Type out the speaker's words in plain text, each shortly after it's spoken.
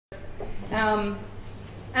And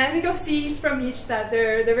I think you'll see from each that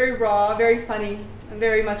they're very raw, very funny, and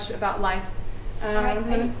very much about life. Alright,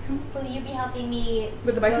 will you be helping me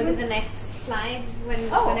with the go to the next slide?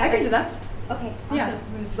 I can do that. Okay, awesome. Yeah,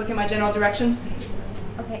 I'm just looking in my general direction.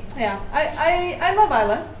 Okay. Yeah, I love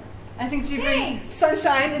Ayla. I think she brings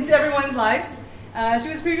sunshine into everyone's lives. She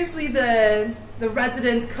was previously the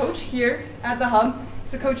resident coach here at the Hub,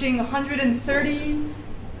 so coaching 130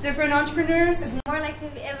 different entrepreneurs. It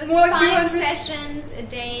was more like 5 sessions a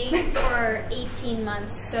day for 18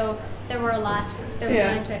 months, so there were a lot that was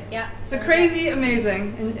going into it. Yeah. So crazy,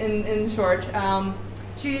 amazing, in short.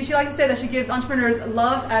 She likes to say that she gives entrepreneurs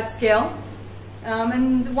love at scale.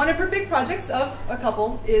 And one of her big projects of a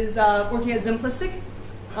couple is working at Zimplistic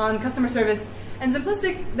on customer service. And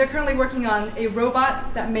Zimplistic, they're currently working on a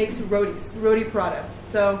robot that makes roti prada.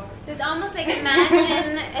 So it's almost like,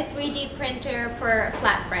 imagine a 3D printer for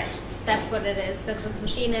flatbread. That's what it is. That's what the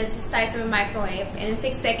machine is, the size of a microwave. And in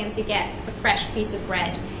 6 seconds you get a fresh piece of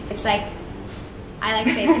bread. It's like, I like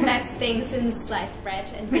to say, it's the best thing since sliced bread.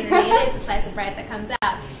 And literally it is a slice of bread that comes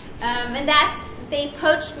out. And they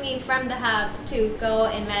poached me from the Hub to go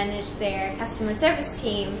and manage their customer service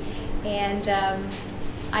team. And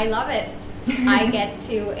I love it. I get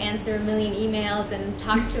to answer a million emails and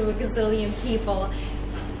talk to a gazillion people.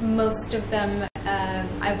 Most of them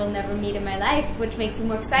I will never meet in my life, which makes it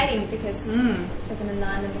more exciting because it's like an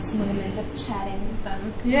anonymous moment of chatting with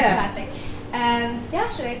them. It's fantastic. Yeah,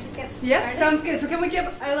 should I just get started? Yeah, sounds good. So can we give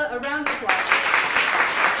Ayla a round of applause?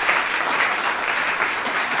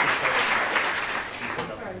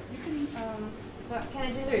 Alright, you can, what, can I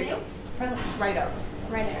do the there you thing? go. Press right up.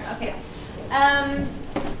 Right there, okay.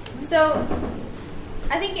 So,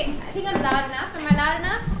 I think I'm loud enough. Am I loud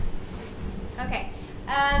enough? Okay.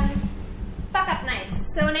 Fuck up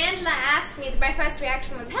nights. So when Angela asked me, my first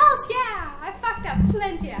reaction was, hells yeah! I fucked up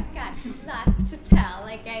plenty. I've got lots to tell.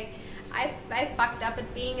 Like I fucked up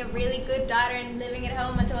at being a really good daughter and living at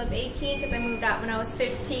home until I was 18 because I moved out when I was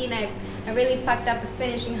 15. I really fucked up at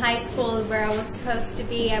finishing high school where I was supposed to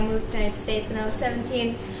be. I moved to the United States when I was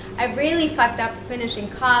 17. I really fucked up finishing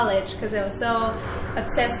college because I was so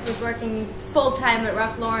obsessed with working full-time at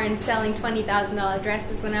Ralph Lauren selling $20,000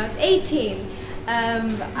 dresses when I was 18.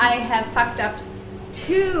 I have fucked up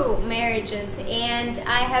 2 marriages and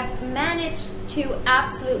I have managed to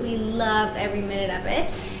absolutely love every minute of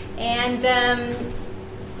it. And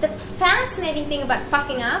the fascinating thing about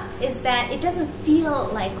fucking up is that it doesn't feel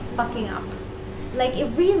like fucking up. Like, it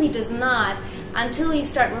really does not until you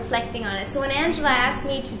start reflecting on it. So when Angela asked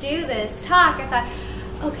me to do this talk, I thought,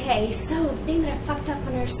 okay, so the thing that I fucked up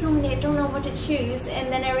on, there's so many, I don't know what to choose.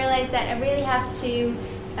 And then I realized that I really have to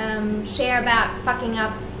share about fucking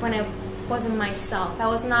up when I wasn't myself. I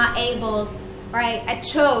was not able, or I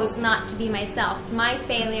chose not to be myself. My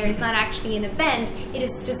failure is not actually an event, it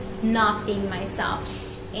is just not being myself.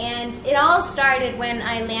 And it all started when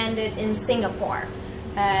I landed in Singapore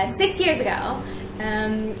 6 years ago.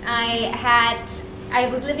 I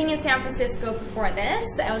was living in San Francisco before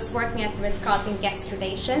this. I was working at the Ritz Carlton guest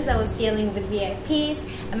relations. I was dealing with VIPs.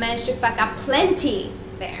 I managed to fuck up plenty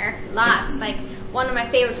there, lots. Like, one of my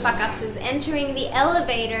favorite fuck-ups is entering the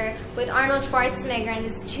elevator with Arnold Schwarzenegger and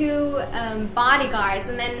his 2 bodyguards,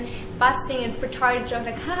 and then busting a retarded joke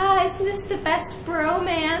like, isn't this the best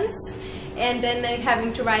bromance? And then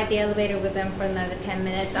having to ride the elevator with them for another 10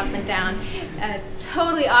 minutes up and down.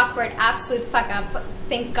 Totally awkward, absolute fuck-up.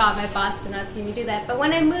 Thank God my boss did not see me do that. But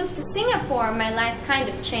when I moved to Singapore, my life kind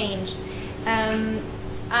of changed.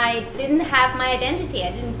 I didn't have my identity.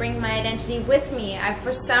 I didn't bring my identity with me. I,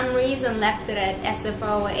 for some reason, left it at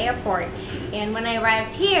SFO airport. And when I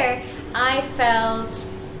arrived here, I felt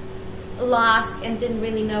lost and didn't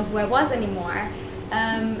really know who I was anymore.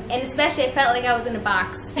 And especially, I felt like I was in a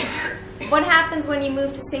box. What happens when you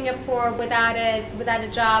move to Singapore without a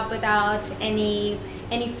job, without any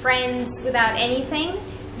friends, without anything?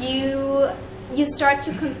 You start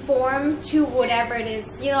to conform to whatever it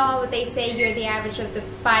is. You know what they say, you're the average of the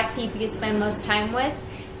 5 people you spend most time with?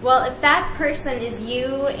 Well, if that person is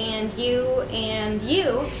you and you and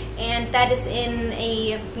you, and that is in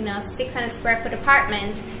a 600 square foot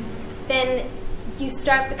apartment, then you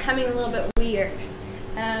start becoming a little bit weird.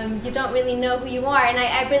 You don't really know who you are, and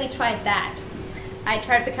I really tried that. I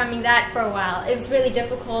tried becoming that for a while. It was really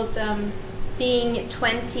difficult being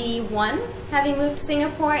 21, having moved to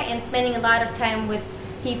Singapore, and spending a lot of time with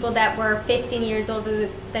people that were 15 years older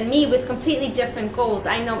than me with completely different goals.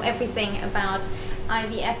 I know everything about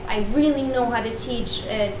IVF. I really know how to teach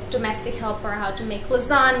a domestic helper how to make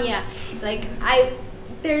lasagna. Like,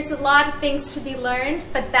 there's a lot of things to be learned,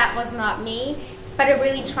 but that was not me. But I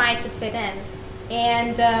really tried to fit in.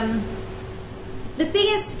 And the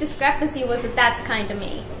biggest discrepancy was that that's kind of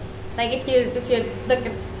me. Like if you look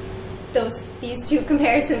at these two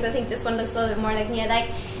comparisons, I think this one looks a little bit more like me. I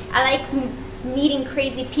like meeting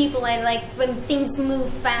crazy people. I like when things move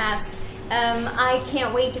fast. I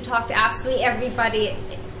can't wait to talk to absolutely everybody,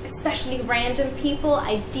 especially random people.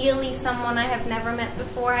 Ideally someone I have never met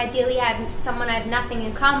before. Ideally someone I have nothing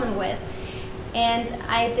in common with. And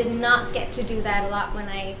I did not get to do that a lot when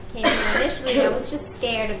I came here initially. I was just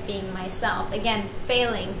scared of being myself. Again,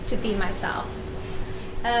 failing to be myself.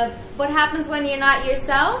 What happens when you're not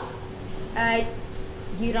yourself?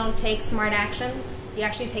 You don't take smart action. You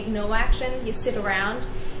actually take no action. You sit around.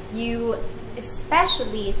 You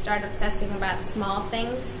especially start obsessing about small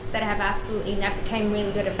things that have absolutely never became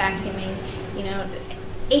really good at vacuuming. You know,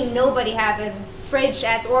 ain't nobody have a fridge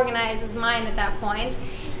as organized as mine at that point.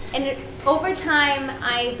 And over time,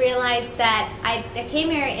 I realized that I came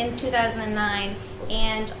here in 2009,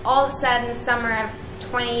 and all of a sudden, summer of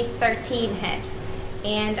 2013 hit.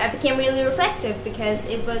 And I became really reflective because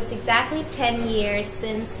it was exactly 10 years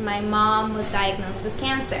since my mom was diagnosed with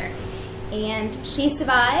cancer. And she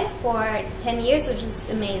survived for 10 years, which is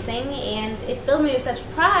amazing, and it filled me with such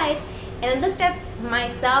pride. And I looked at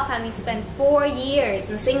myself having spent 4 years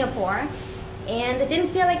in Singapore, and I didn't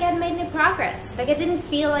feel like I had made any progress. Like I didn't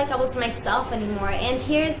feel like I was myself anymore. And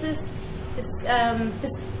here's this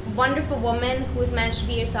wonderful woman who has managed to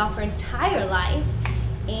be herself her entire life.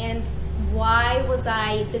 And why was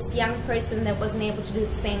I this young person that wasn't able to do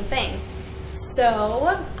the same thing?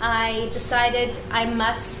 So I decided I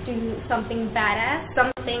must do something badass,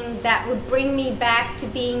 something that would bring me back to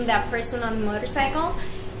being that person on the motorcycle.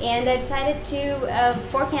 And I decided to,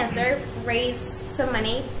 for cancer, raise some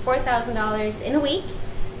money, $4,000 in a week,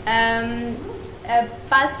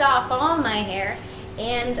 buzzed off all my hair,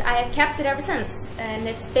 and I have kept it ever since. And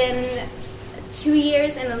it's been 2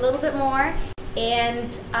 years and a little bit more,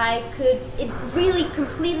 and it really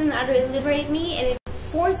completely and utterly liberated me, and it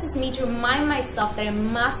forces me to remind myself that I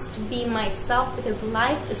must be myself because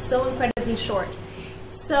life is so incredibly short.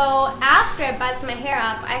 So after I buzzed my hair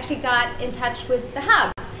up, I actually got in touch with the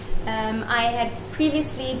Hub. I had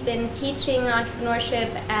previously been teaching entrepreneurship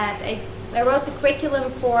I wrote the curriculum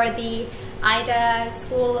for the Aidha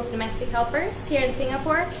School of Domestic Helpers here in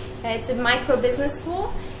Singapore. It's a micro business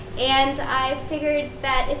school, and I figured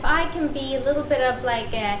that if I can be a little bit of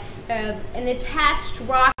like an attached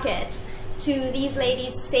rocket to these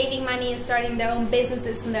ladies saving money and starting their own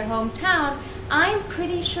businesses in their hometown, I'm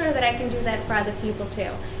pretty sure that I can do that for other people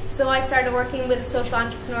too. So I started working with social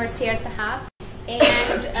entrepreneurs here at the Hub.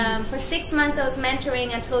 And for 6 months I was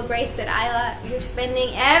mentoring until Grace said, Ayla, you're spending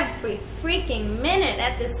every freaking minute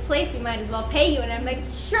at this place, we might as well pay you. And I'm like,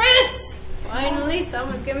 yes! Finally,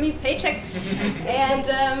 someone's giving me a paycheck.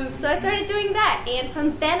 And so I started doing that. And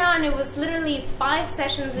from then on, it was literally 5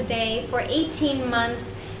 sessions a day for 18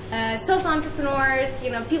 months. Social entrepreneurs, you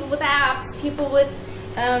know, people with apps, people with,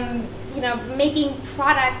 you know, making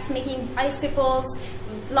products, making bicycles,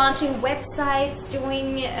 launching websites,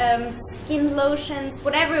 doing skin lotions,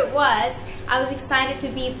 whatever it was. I was excited to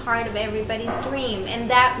be part of everybody's dream, and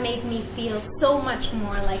that made me feel so much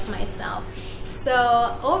more like myself.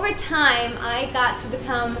 So over time, I got to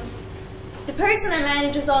become the person that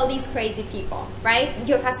manages all these crazy people, right?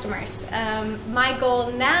 Your customers. My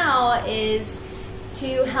goal now is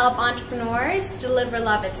to help entrepreneurs deliver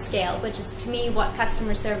love at scale, which is to me what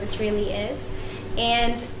customer service really is.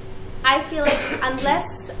 And I feel like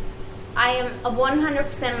unless I am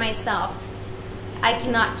 100% myself, I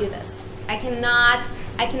cannot do this. I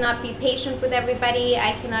cannot be patient with everybody.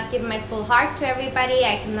 I cannot give my full heart to everybody.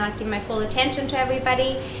 I cannot give my full attention to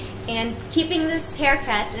everybody. And keeping this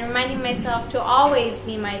haircut and reminding myself to always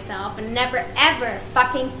be myself and never ever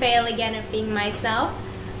fucking fail again at being myself,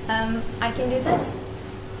 I can do this.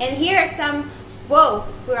 And here are some, whoa,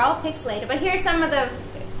 we're all pixelated, but here are some of the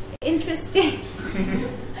interesting,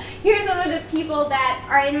 here's some of the people that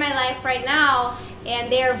are in my life right now,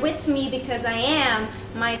 and they're with me because I am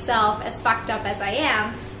myself, as fucked up as I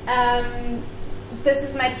am. This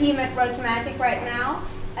is my team at Robotics right now.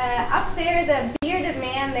 Up there, the bearded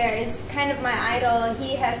man there is kind of my idol.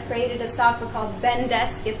 He has created a software called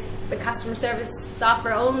Zendesk. It's the customer service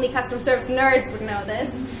software. Only customer service nerds would know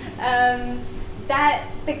this.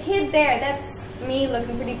 The kid there, that's me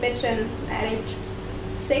looking pretty bitchin' at age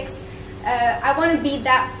 6. I want to be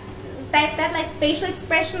that like facial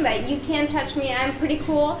expression that you can't touch me, I'm pretty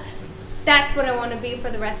cool. That's what I want to be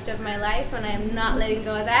for the rest of my life, and I'm not letting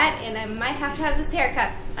go of that, and I might have to have this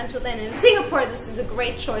haircut until then. In Singapore, this is a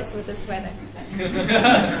great choice with this weather.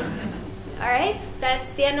 Alright,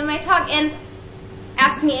 that's the end of my talk, and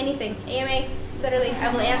ask me anything. AMA, literally,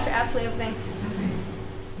 I will answer absolutely everything.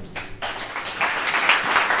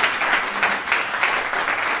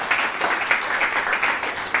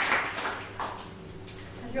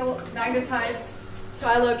 magnetized to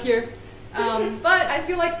Ayla up here. But I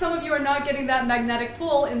feel like some of you are not getting that magnetic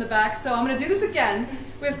pull in the back, so I'm going to do this again.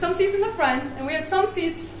 We have some seats in the front, and we have some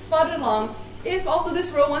seats spotted along. If also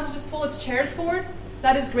this row wants to just pull its chairs forward,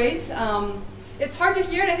 that is great. It's hard to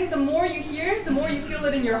hear, and I think the more you hear, the more you feel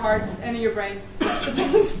it in your heart and in your brain.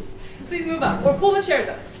 So please move up, or pull the chairs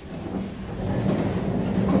up.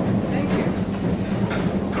 Thank you.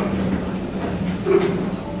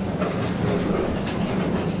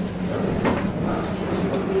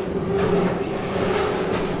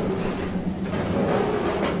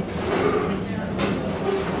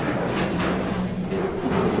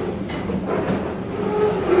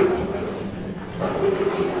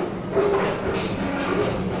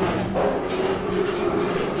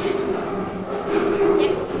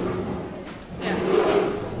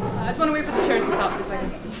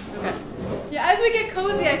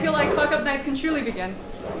 Truly begin.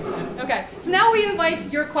 Okay, so now we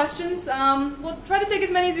invite your questions. We'll try to take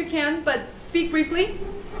as many as we can, but speak briefly.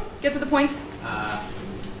 Get to the point.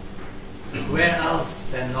 Where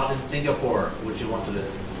else than not in Singapore would you want to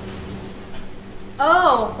live?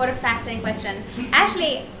 Oh, what a fascinating question.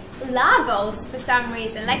 Actually, Lagos, for some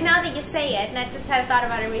reason, like now that you say it, and I just had thought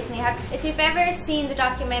about it recently, if you've ever seen the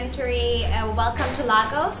documentary Welcome to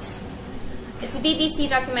Lagos, it's a BBC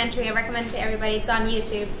documentary. I recommend it to everybody. It's on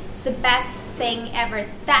YouTube. It's the best thing ever.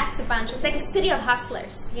 That's a bunch. It's like a city of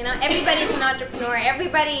hustlers. You know, everybody's an entrepreneur.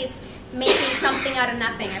 Everybody's making something out of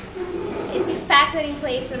nothing. It's a fascinating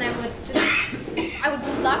place, and I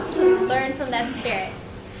would love to learn from that spirit.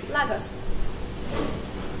 Lagos.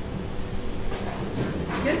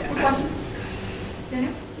 Good. More questions?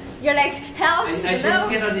 Daniel? You're like, hell, I just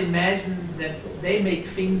cannot imagine that they make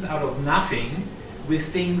things out of nothing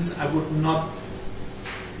with things I would not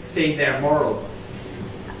say they're moral.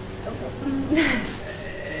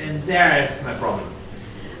 And there's my problem.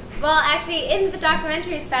 Well, actually, in the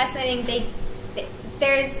documentary, it's fascinating.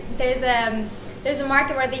 There's a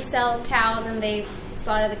market where they sell cows and they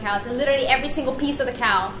slaughter the cows, and literally every single piece of the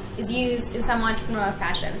cow is used in some entrepreneurial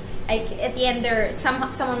fashion. Like at the end,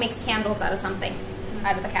 someone makes candles out of something,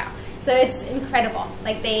 out of the cow. So it's incredible.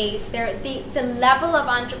 Like the level of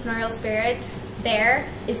entrepreneurial spirit there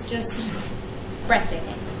is just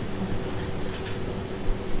breathtaking.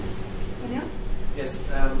 Yes,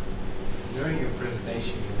 during your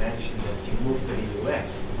presentation you mentioned that you moved to the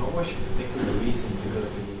US. What was your particular reason to go to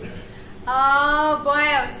the US? Oh boy,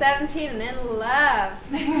 I was 17 and in love.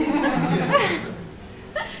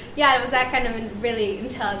 Yeah, it was that kind of really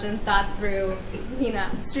intelligent, thought through,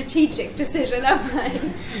 strategic decision of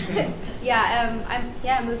mine.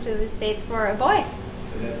 I moved to the States for a boy.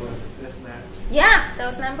 So that was the first marriage? Yeah, that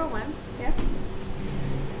was number one. Yeah.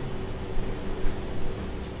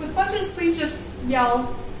 With questions, please just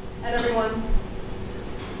yell at everyone.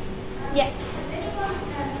 Yeah. Has anyone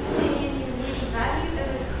told you you really value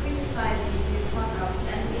criticizing your fuck-ups?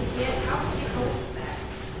 And if yes, how did you cope with that?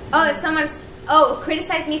 Oh, if someone's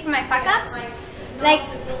criticize me for my fuck-ups? Not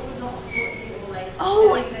support you, or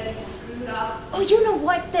telling that you screwed up. Oh, you know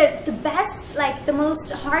what? The best, the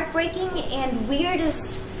most heartbreaking and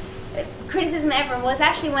weirdest criticism ever was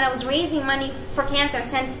actually when I was raising money for cancer.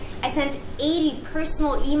 I sent 80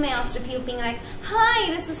 personal emails to people being like,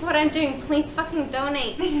 "Hi, this is what I'm doing. Please fucking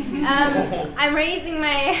donate. I'm raising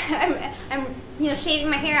I'm shaving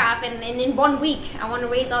my hair off, and in 1 week I want to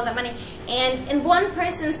raise all that money." And one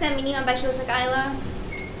person sent me an email back. She was like, "Ayla,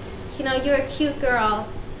 you're a cute girl,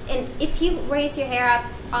 and if you raise your hair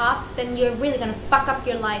off, then you're really gonna fuck up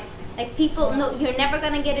your life. Like people know you're never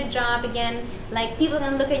gonna get a job again. Like people are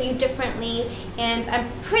gonna look at you differently, and I'm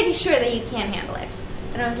pretty sure that you can't handle it."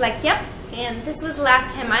 And I was like, "Yep." And this was the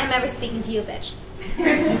last time I'm ever speaking to you, bitch.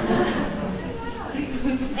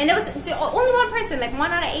 And it was only one person, like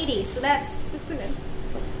 1 out of 80. So that's pretty good.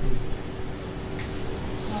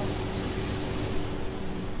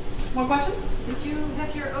 More questions? Did you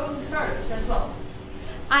have your own startups as well?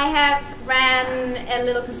 I have ran a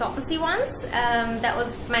little consultancy once. That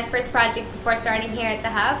was my first project before starting here at the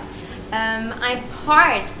Hub. I'm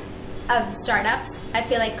part of startups, I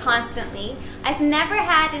feel like, constantly. I've never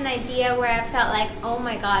had an idea where I felt like, oh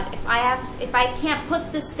my god, if I can't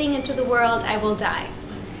put this thing into the world, I will die.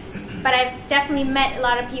 But I've definitely met a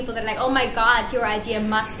lot of people that are like, oh my god, your idea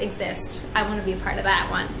must exist. I want to be a part of that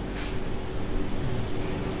one.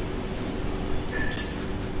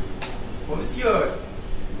 What was your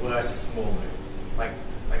worst moment? Like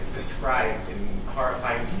described in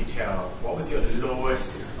horrifying detail. What was your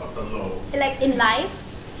lowest of the low? Like in life?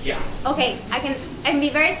 Yeah. Okay, I can be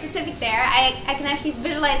very specific there. I can actually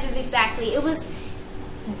visualize it exactly. It was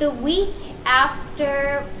the week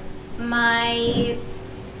after my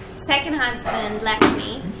second husband left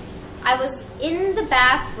me, I was in the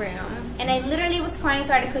bathroom and I literally was crying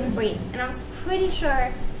so hard I couldn't breathe. And I was pretty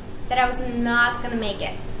sure that I was not gonna make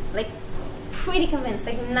it. Like, pretty convinced,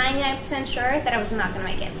 like 99% sure that I was not gonna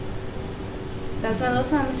make it. That was my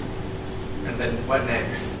little moment. And then what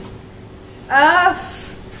next?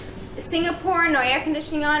 Singapore, no air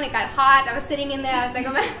conditioning on, it got hot, I was sitting in there, I was like,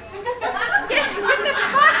 get the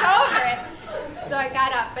fuck over it. So I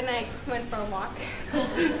got up and I went for a walk.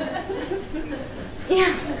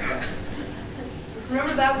 Yeah.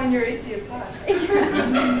 Remember that when your AC is hot.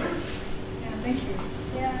 Yeah, thank you.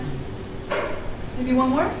 Yeah. Maybe one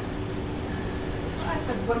more? I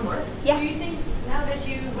have one more. Yeah. Do you think now that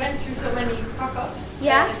you went through so many fuck-ups,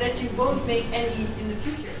 Yeah. that you won't make any in the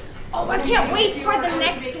future? Oh, I can't wait for the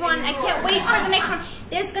next one. I can't wait for the next one.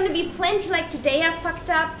 There's going to be plenty, like today I fucked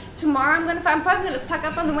up, tomorrow I'm probably going to fuck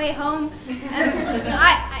up on the way home.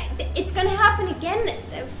 It's going to happen again,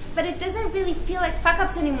 but it doesn't really feel like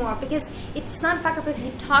fuck-ups anymore because it's not fuck-up if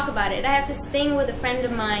you talk about it. I have this thing with a friend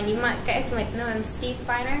of mine, guys might know him, Steve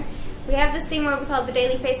Feiner. We have this thing where we call it the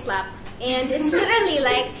daily face slap. And it's literally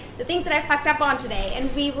like the things that I fucked up on today, and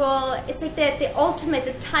it's like the ultimate,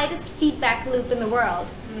 the tightest feedback loop in the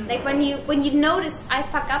world. Like when you notice I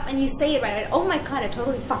fuck up and you say it right, oh my god, I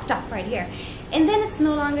totally fucked up right here. And then it's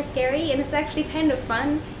no longer scary and it's actually kind of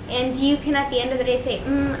fun, and you can at the end of the day say,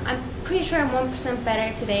 I'm pretty sure I'm 1%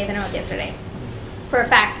 better today than I was yesterday. For a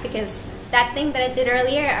fact, because that thing that I did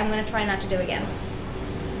earlier, I'm going to try not to do again.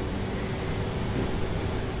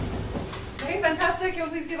 Okay, fantastic. Can we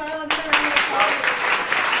please give Ayla another round of applause?